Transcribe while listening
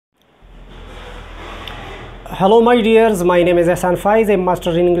Hello my dears, my name is Ehsan Faiz. I'm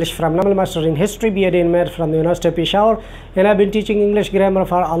Master in English from Namal, Master in History, BA in Math from the University of Peshawar, and I've been teaching English grammar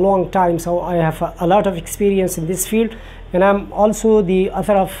for a long time, so I have a lot of experience in this field, and I'm also the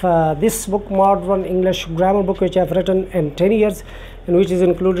author of this book, Modern English Grammar book, which I've written in 10 years and which is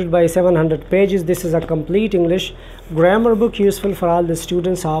included by 700 pages. This is a complete English grammar book useful for all the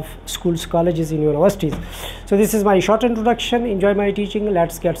students of schools, colleges and universities. So this is my short introduction. Enjoy my teaching.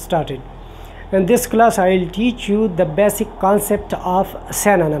 Let's get started. In this class I will teach you the basic concept of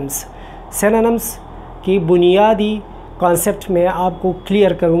synonyms. Synonyms की बुनियादी concept मैं आपको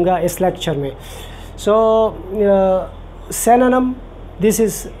clear करूँगा इस lecture में. So synonym, this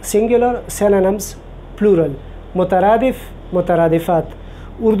is singular, synonyms plural. मुतरादिफ, मुतरादिफात.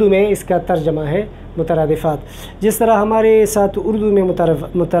 Urdu में इसका तर्जमा है मुतरादिफात. जिस तरह हमारे साथ उर्दू में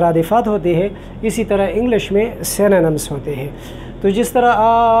मुतरादिफात होते हैं, इसी तरह इंग्लिश में synonyms होते हैं. तो जिस तरह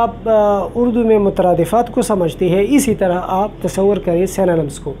आप उर्दू में मुतरादिफात को समझते हैं, इसी तरह आप तसव्वुर करें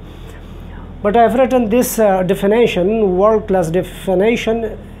synonyms को. But I have written this definition, world class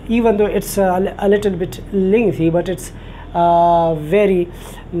definition, even though it's a little bit lengthy, but it's very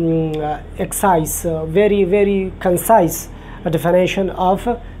very concise definition of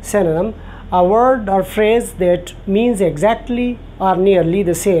synonym. A word or phrase that means exactly or nearly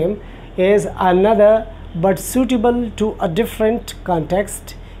the same as another but suitable to a different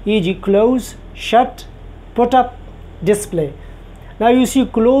context, e.g. close, shut, put up, display. Now you see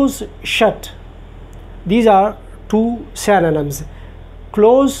close, shut, these are two synonyms.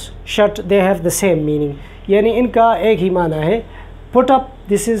 Close, shut, they have the same meaning, यानी इनका एक ही माना है. Put up,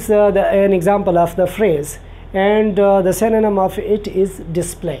 this is an example of the phrase, and the synonym of it is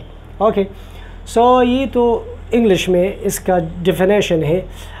display. Okay, so ये तो English में इसका definition है,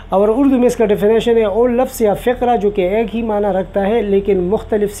 और उर्दू में इसका डेफिनेशन है और लफ्ज़ या फ़िक्रा जो कि एक ही माना रखता है लेकिन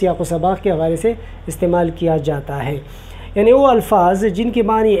मुख्तलिफ़ सियाक़ व सबाक़ के हवाले से इस्तेमाल किया जाता है. यानी वो अल्फाज जिनकी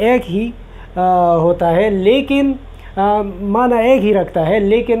मानी एक ही होता है लेकिन माना एक ही रखता है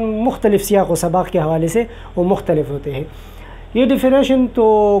लेकिन मुख्तलिफ़ सियाक़ व सबाक़ के हवाले से वो मुख्तलिफ़ होते हैं. ये डेफिनेशन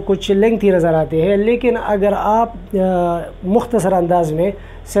तो कुछ लेंथी नज़र आते हैं, लेकिन अगर आप मुख्तसर अंदाज में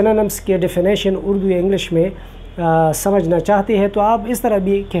सिनोनिम्स के डेफिनेशन उर्दू या इंग्लिश में समझना चाहते हैं तो आप इस तरह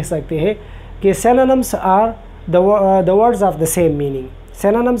भी कह सकते हैं कि synonyms are the words of the same meaning.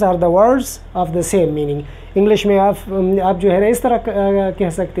 Synonyms are the words of the same meaning. English में आप जो है ना इस तरह कह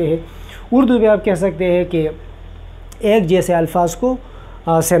सकते हैं, उर्दू में आप कह सकते हैं कि एक जैसे अल्फाज को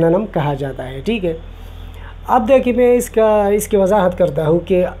synonym कहा जाता है. ठीक है, अब देखिए मैं इसकी वजाहत करता हूँ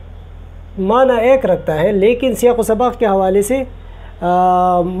कि माना एक रखता है लेकिन सियाक़ व सबाक़ के हवाले से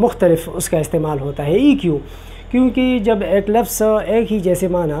मुख्तलिफ़ उसका इस्तेमाल होता है. ई क्योंकि जब एक लफ्ज़ एक ही जैसे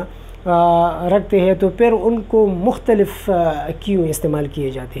माना रखते हैं तो फिर उनको मुख्तलिफ़ क्यों इस्तेमाल किए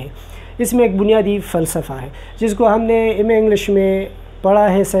जाते हैं. इसमें एक बुनियादी फ़लसफ़ा है जिसको हमने इंग्लिश में पढ़ा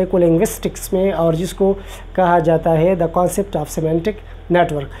है साइकोलिंग्विस्टिक्स में, और जिसको कहा जाता है the concept of semantic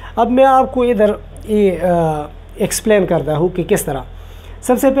network. अब मैं आपको इधर ये एक्सप्लेन करता हूँ कि किस तरह.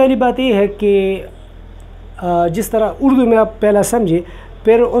 सबसे पहली बात ये है कि जिस तरह उर्दू में आप पहला समझे,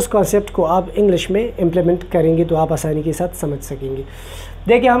 फिर उस कॉन्सेप्ट को आप इंग्लिश में इम्प्लीमेंट करेंगे तो आप आसानी के साथ समझ सकेंगे.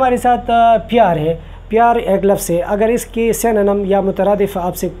 देखिए हमारे साथ प्यार है. प्यार एक लफ्ज़ है. अगर इसके सिनोनिम या मुतरादिफ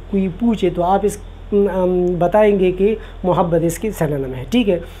आपसे कोई पूछे तो आप इस बताएंगे कि मोहब्बत इसकी सिनोनिम है. ठीक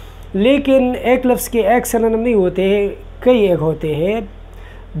है, लेकिन एक लफ्ज़ के एक सिनोनिम नहीं होते हैं, कई एक होते हैं.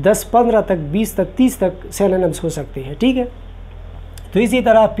 10, 15 तक, 20 तक, 30 तक सिनोनिम्स हो सकते हैं. ठीक है, तो इसी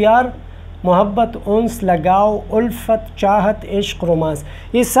तरह प्यार, मोहब्बत, उन्स, लगाव, उल्फत, चाहत, इश्क, रोमांस,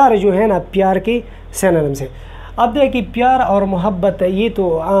 ये सारे जो है ना प्यार के सिनोनिम्स हैं. अब देखिए प्यार और मोहब्बत ये तो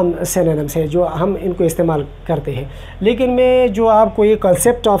आम सिनोनिम्स हैं जो हम इनको इस्तेमाल करते हैं, लेकिन मैं जो आपको ये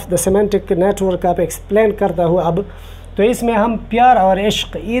concept of the semantic network आप एक्सप्लेन करता हूँ अब, तो इसमें हम प्यार और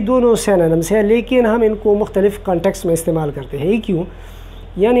इश्क ये दोनों सिनोनिम्स हैं लेकिन हम इनको मुख्तलिफ़ कॉन्टेक्स्ट में इस्तेमाल करते हैं. ये क्यों?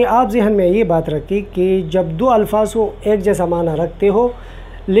 यानी आप जहन में ये बात रखें कि जब दो अल्फाज को एक जैसा माना रखते हो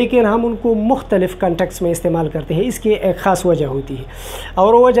लेकिन हम उनको मुख्तलिफ़ कॉन्टेक्स्ट में इस्तेमाल करते हैं, इसकी एक ख़ास वजह होती है.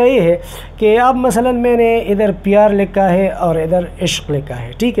 और वजह ये है कि अब मसलन मैंने इधर प्यार लिखा है और इधर इश्क लिखा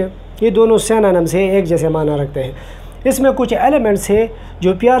है. ठीक है, ये दोनों सिनोनिम्स से एक जैसे माना रखते हैं. इसमें कुछ एलिमेंट्स हैं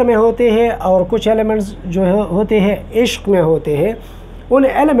जो प्यार में होते हैं और कुछ एलिमेंट्स जो होते हैं इश्क में होते हैं. उन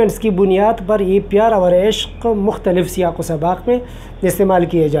एलिमेंट्स की बुनियाद पर ये प्यार और इश्क मुख्तलिफ़ सियाक़ व सबाक़ में इस्तेमाल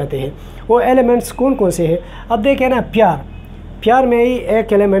किए जाते हैं. वो एलिमेंट्स कौन कौन से हैं? अब देखें ना, प्यार में ही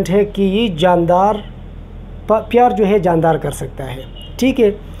एक एलिमेंट है कि ये जानदार, प्यार जो है जानदार कर सकता है. ठीक है,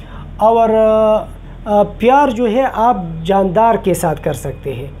 और प्यार जो है आप जानदार के साथ कर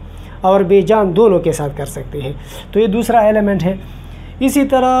सकते हैं और बेजान दोनों के साथ कर सकते हैं. तो ये दूसरा एलिमेंट है. इसी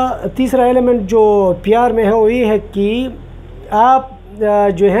तरह तीसरा एलिमेंट जो प्यार में है वो ये है कि आप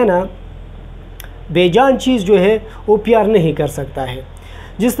जो है ना बेजान चीज़ जो है वो प्यार नहीं कर सकता है।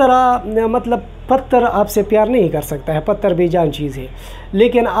 जिस तरह मतलब पत्थर आपसे प्यार नहीं कर सकता है, पत्थर बेजान चीज़ है,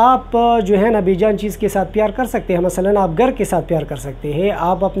 लेकिन आप जो है ना बेजान चीज़ के साथ प्यार कर सकते हैं। मसलन आप घर के साथ प्यार कर सकते हैं,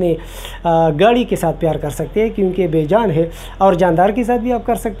 आप अपने गाड़ी के साथ प्यार कर सकते हैं क्योंकि बेजान है, और जानदार के साथ भी आप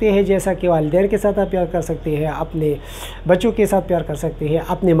कर सकते हैं, जैसा कि वालिदैन के साथ आप प्यार कर सकते हैं, अपने बच्चों के साथ प्यार कर सकते हैं,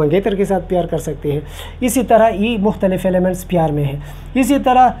 अपने मंगेतर के साथ प्यार कर सकते हैं। इसी तरह ये मुख्तलिफ एलिमेंट्स प्यार में है। इसी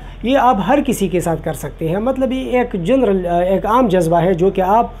तरह ये आप हर किसी के साथ कर सकते हैं, मतलब ये एक जनरल एक आम जज्बा है जो कि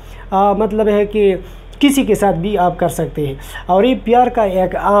आप मतलब है कि किसी के साथ भी आप कर सकते हैं, और ये प्यार का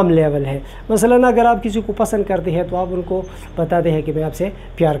एक आम लेवल है। मसलन अगर आप किसी को पसंद करते हैं तो आप उनको बताते हैं कि मैं आपसे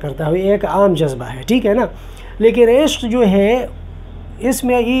प्यार करता हूँ, ये एक आम जज्बा है, ठीक है ना। लेकिन इश्क जो है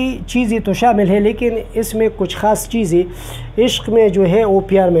इसमें ये चीज़ें तो शामिल है, लेकिन इसमें कुछ ख़ास चीज़ें इश्क में जो है वो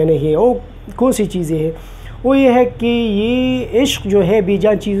प्यार में नहीं है। वो कौन सी चीज़ें हैं? वो ये है कि ये इश्क जो है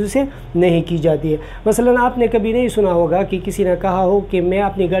बेजान चीज़ों से नहीं की जाती है। मसलन आपने कभी नहीं सुना होगा कि किसी ने कहा हो कि मैं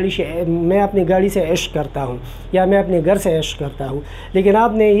अपनी गाड़ी से इश्क करता हूँ, या मैं अपने घर से इश्क करता हूँ, लेकिन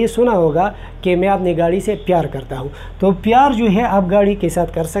आपने ये सुना होगा कि मैं अपनी गाड़ी से प्यार करता हूँ। तो प्यार जो है आप गाड़ी के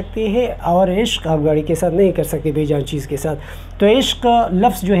साथ कर सकते हैं, और इश्क आप गाड़ी के साथ नहीं कर सकते बेजान चीज़ के साथ। तो इश्क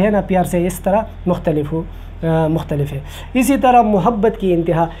लफ्ज़ जो है ना प्यार से इस तरह मुख्तलिफ है। इसी तरह मोहब्बत की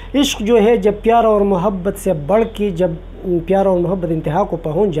इंतहा, इश्क जो है जब प्यार और मोहब्बत से बढ़ के जब प्यार और मोहब्बत इंतहा को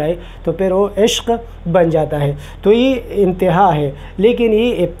पहुंच जाए तो फिर वो इश्क बन जाता है। तो ये इंतहा है, लेकिन ये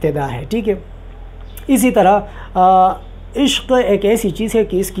इब्तिदा है, ठीक है। इसी तरह इश्क एक ऐसी चीज़ है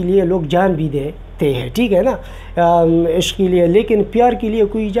कि इसके लिए लोग जान भी देते हैं, ठीक है ना, इश्क के लिए, लेकिन प्यार के लिए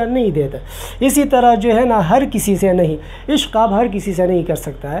कोई जान नहीं देता। इसी तरह जो है ना हर किसी से नहीं, इश्क आप हर किसी से नहीं कर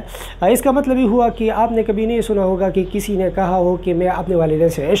सकता है। इसका मतलब ये हुआ कि आपने कभी नहीं सुना होगा कि किसी ने कहा हो कि मैं अपने वालिदैन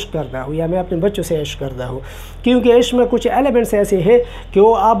से इश्क करता हूँ, या मैं अपने बच्चों से इश्क करता हूँ, क्योंकि इश्क में कुछ एलिमेंट्स ऐसे हैं कि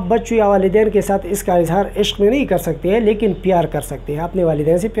वो आप बच्चों या वालिदैन के साथ इसका इजहार इश्क में नहीं कर सकते हैं, लेकिन प्यार कर सकते हैं। अपने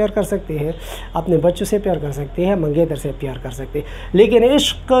वालिदैन से प्यार कर सकते हैं, अपने बच्चों से प्यार कर सकते हैं, मंगेतर से प्यार कर सकते हैं, लेकिन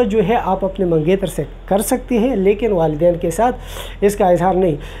इश्क जो है आप अपने मंगेतर से कर सकते हैं, लेकिन वालिदैन के साथ इसका इजहार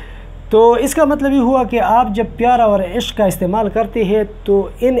नहीं। तो इसका मतलब ये हुआ कि आप जब प्यार और इश्क का इस्तेमाल करते हैं तो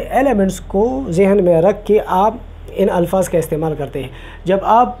इन एलिमेंट्स को जहन में रख के आप इन अल्फाज का इस्तेमाल करते हैं। जब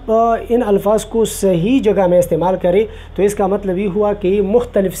आप इन अल्फाज को सही जगह में इस्तेमाल करें तो इसका मतलब ये हुआ कि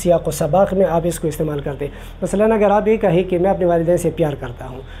मुख्तलिफ़ सियाक़ व सबाक़ में आप इसको इस्तेमाल करते हैं। मसलन अगर आप ये कहें कि मैं अपने वालिदैन से प्यार करता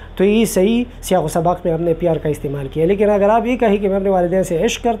हूँ, तो ये सही सियाक़ व सबाक़ में आपने प्यार का इस्तेमाल किया। लेकिन अगर आप ये कहें कि मैं अपने वालिदैन से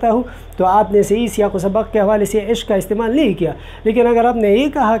इश्क करता हूँ, तो आपने सही सियाक़ व सबाक़ के हवाले से इश्क का इस्तेमाल नहीं किया। लेकिन अगर आपने ये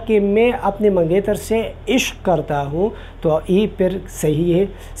कहा कि मैं अपने मंगेतर से इश्क करता हूँ, तो ये फिर सही है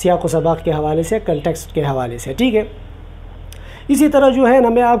सियाक़ व सबाक़ के हवाले से, कंटेक्स्ट के हवाले से, ठीक है। इसी तरह जो है ना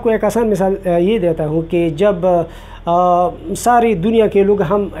मैं आपको एक आसान मिसाल ये देता हूँ कि जब सारी दुनिया के लोग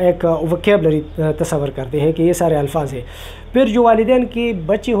हम एक वोकैबुलरी तस्वर करते हैं कि ये सारे अल्फाज हैं, फिर जो वालिदैन के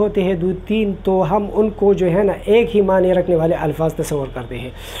बच्चे होते हैं 2-3, तो हम उनको जो है ना एक ही माने रखने वाले अल्फाज तस्वर करते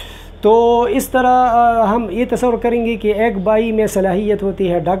हैं। तो इस तरह हम ये तस्वर करेंगे कि एक बाई में सलाहियत होती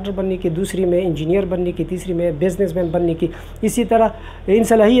है डॉक्टर बनने की, दूसरी में इंजीनियर बनने की, तीसरी में बिजनेसमैन बनने की। इसी तरह इन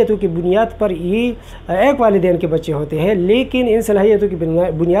सलाहियतों की बुनियाद पर ये एक वालिदैन के बच्चे होते हैं, लेकिन इन सलाहियतों की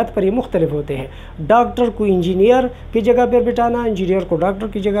बुनियाद पर ये मुख्तलिफ होते हैं। डॉक्टर को इंजीनियर की जगह पर बिठाना, इंजीनियर को डॉक्टर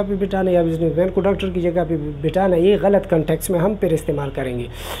की जगह पर बिठाना, या बिजनेसमैन को डॉक्टर की जगह पर बिठाना, ये गलत कंटेक्स्ट में हम फिर इस्तेमाल करेंगे।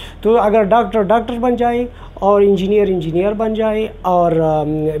 तो अगर डॉक्टर बन जाए और इंजीनियर बन जाए और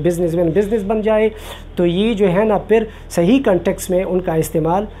बिज़नेस बन जाए, तो ये जो है ना फिर सही कंटेक्स्ट में उनका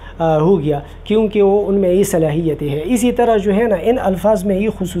इस्तेमाल हो गया, क्योंकि वो उनमें ये सलाहियतें हैं। इसी तरह जो है ना इन अल्फाज में ये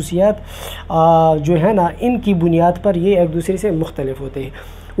खुसूसियात जो है ना इनकी बुनियाद पर ये एक दूसरे से मुख्तलिफ होते हैं।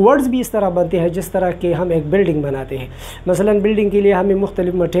 वर्ड्स भी इस तरह बनते हैं जिस तरह के हम एक बिल्डिंग बनाते हैं। मसलन बिल्डिंग के लिए हमें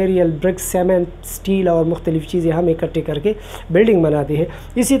मुख्तलिफ मटेरियल, ब्रिक्स, सीमेंट, स्टील और मुख्तलिफ चीज़ें हम इकट्ठे करके बिल्डिंग बनाते हैं।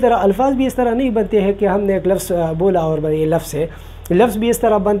 इसी तरह अल्फाज भी इस तरह नहीं बनते हैं कि हमने एक लफ्ज़ बोला और ये लफ्ज़ है। लफ्ज़ भी इस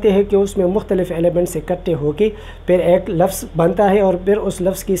तरह बनते हैं कि उसमें मुख्तलिफ एलिमेंट्स इकट्ठे होके फिर एक लफ्ज़ बनता है, और फिर उस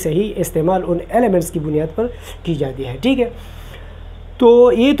लफ्ज़ की सही इस्तेमाल उन एलिमेंट्स की बुनियाद पर की जाती है, ठीक है।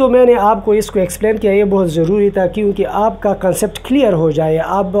 तो ये तो मैंने आपको इसको एक्सप्लेन किया, ये बहुत ज़रूरी था क्योंकि आपका कंसेप्ट क्लियर हो जाए।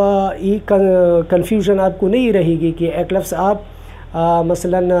 अब ये कन्फ्यूजन आपको नहीं रहेगी कि एक लफ्ज़ आप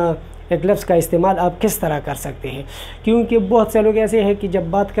मसलन एक लफ्ज़ का इस्तेमाल आप किस तरह कर सकते हैं, क्योंकि बहुत से लोग ऐसे हैं कि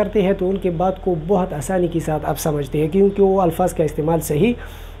जब बात करते हैं तो उनके बात को बहुत आसानी के साथ आप समझते हैं, क्योंकि वो अल्फाज का इस्तेमाल सही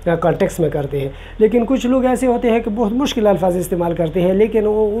कॉन्टेक्स्ट में करते हैं। लेकिन कुछ लोग ऐसे होते हैं कि बहुत मुश्किल अल्फाज इस्तेमाल करते हैं, लेकिन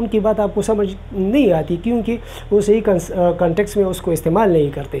वो उनकी बात आपको समझ नहीं आती क्योंकि वो सही कॉन्टेक्स्ट में उसको इस्तेमाल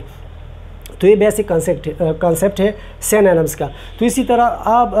नहीं करते। तो ये बेसिक कॉन्सेप्ट है सिनोनिम्स का। तो इसी तरह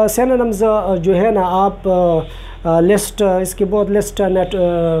आप सिनोनिम्स जो है ना आप लिस्ट इसकी बहुत लिस्ट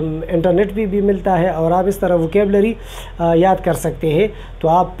इंटरनेट भी मिलता है और आप इस तरह वोकेबलरी याद कर सकते हैं। तो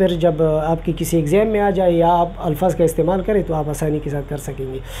आप फिर जब आपकी किसी एग्ज़ाम में आ जाए या आप अल्फाज का इस्तेमाल करें तो आप आसानी के साथ कर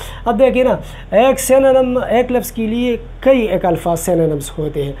सकेंगे। अब देखिए ना, एक सिनोनिम एक लफ्ज़ के लिए कई एक अल्फाज सिनोनिम्स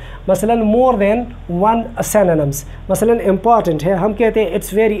होते हैं। मसलन मोर देन वन सिनोनिम्स। मसलन इम्पॉर्टेंट है, हम कहते हैं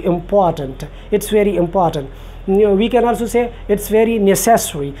it's very important, it's very important. We can also say it's very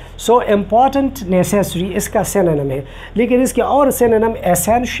necessary. So important, necessary इसका synonym है। लेकिन इसके और synonym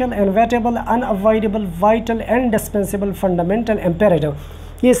essential, inevitable, unavoidable, vital, indispensable, fundamental, imperative,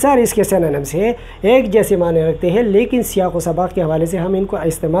 ये सारे इसके सिनोनिम्स हैं, एक जैसे माने रखते हैं, लेकिन सियाक़ व सबाक़ के हवाले से हम इनका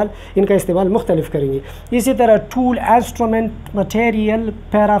इस्तेमाल मुख्तलिफ करेंगे। इसी तरह tool, instrument, material,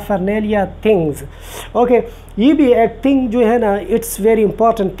 paraphernalia, things. Okay, ये भी एक थिंग जो है ना, इट्स वेरी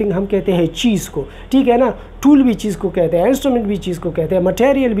इंपॉर्टेंट थिंग हम कहते हैं चीज़ को, ठीक है ना। टूल भी चीज़ को कहते हैं, इंस्ट्रूमेंट भी चीज़ को कहते हैं,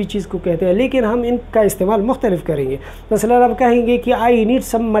 मटेरियल भी चीज़ को कहते हैं, लेकिन हम इनका इस्तेमाल मुख्तलिफ करेंगे। मसलन आप कहेंगे कि I need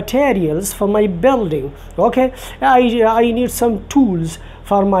some materials for my building, okay, I need some tools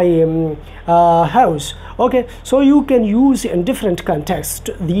for my house. Okay, so you can use in different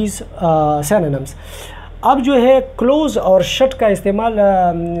context these synonyms. अब जो है क्लोज और शट का इस्तेमाल,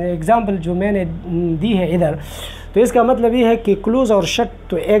 एग्ज़ाम्पल जो मैंने दी है इधर, तो इसका मतलब ये है कि क्लोज़ और शट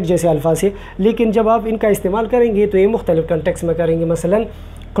तो एक जैसे अल्फाज है, लेकिन जब आप इनका इस्तेमाल करेंगे तो ये मुख्तलिफ कंटेक्स्ट में करेंगे। मसलन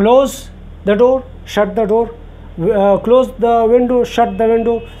close the door, shut the door, close the window, shut the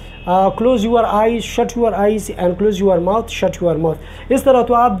window, close your eyes, shut your eyes, and close your mouth, shut your mouth. इस तरह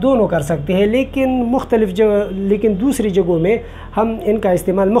तो आप दोनों कर सकते हैं, लेकिन दूसरी जगहों में हम इनका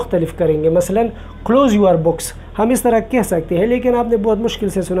इस्तेमाल मुख्तलिफ करेंगे। मसलन क्लोज़ यूर बुक्स हम इस तरह कह सकते हैं, लेकिन आपने बहुत मुश्किल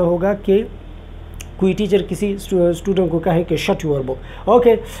से सुना होगा कि कोई टीचर किसी स्टूडेंट को कहे कि शट यूर बुक।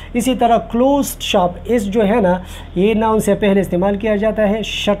 ओके, इसी तरह क्लोज शॉप, इस जो है ना, ये नाउन से पहले इस्तेमाल किया जाता है,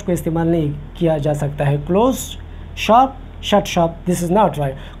 शट को इस्तेमाल नहीं किया जा सकता है। Close shop, shut shop, this is not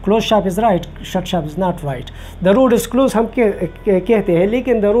right. Close shop is right, shut shop is not right. The road is closed हम कहते हैं,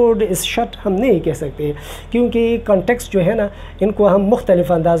 लेकिन the road is shut हम नहीं कह सकते, क्योंकि कॉन्टेक्स्ट जो है ना, इनको हम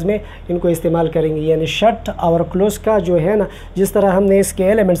मुख्तलिफ अंदाज में इनको इस्तेमाल करेंगे। यानी शट और क्लोज का जो है ना, जिस तरह हमने इसके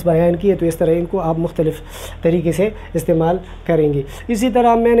एलिमेंट्स बयान किए, तो इस तरह इनको आप मुख्तलिफ तरीके से इस्तेमाल करेंगे। इसी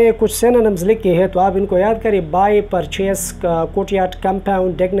तरह मैंने कुछ सिनोनिम्स लिखे हैं, तो आप इनको याद करें। Bye, purchase, कोटियाट,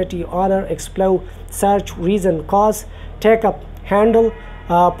 compound, dignity, honour, एक्सप्लोव, search, reason, cause, take up, handle,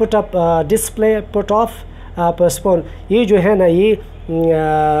 put up, display, put off, postpone. ये जो है ना, ये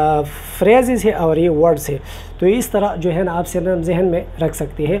फ्रेजेस है और ये वर्ड्स है। तो इस तरह जो है ना आप सिनोनिम जहन में रख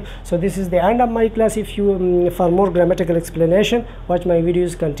सकते हैं। So this is the end of my class. If you for more grammatical explanation watch my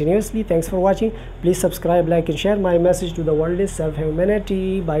videos continuously. Thanks for watching. Please subscribe, like and share. My message to the world is self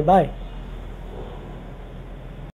humanity. Bye bye.